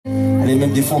avait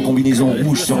même des fois en combinaison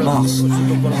rouge sur Mars.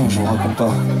 Non, je vous raconte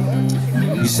pas.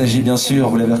 Il s'agit bien sûr,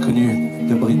 vous l'avez reconnu,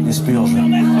 de Britney Spears.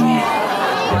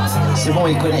 C'est bon,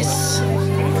 ils connaissent.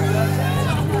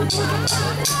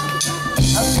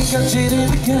 I think I did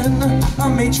it again. I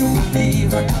made you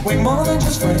believe we're more than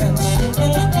just friends.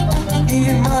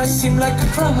 It might seem like a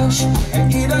crush,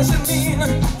 and it doesn't mean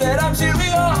that I'm serious.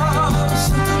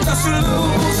 Just to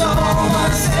lose all my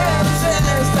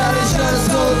senses, that is just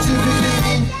so to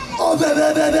believe. Oh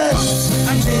baby, baby,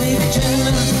 I did it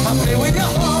again. I play with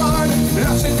your heart,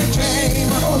 lost in the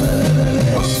game. Oh baby,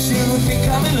 baby, you think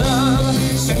I'm in love?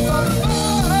 Simple,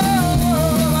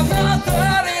 I'm not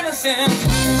that innocent.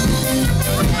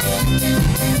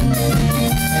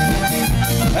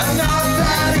 I'm not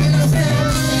that innocent.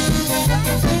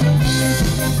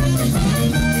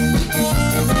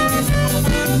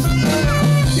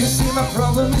 You see, my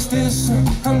problem is this: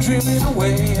 I'm dreaming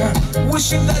away,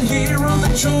 wishing that hero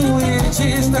that truly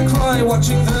exists. I cry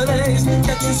watching the days.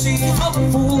 Can't you see I'm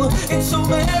a fool in so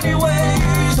many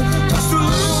ways? Just to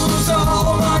lose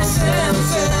all my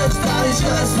senses, that is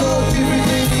just so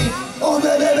deep. Oh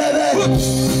baby, baby,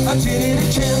 I did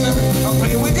it again.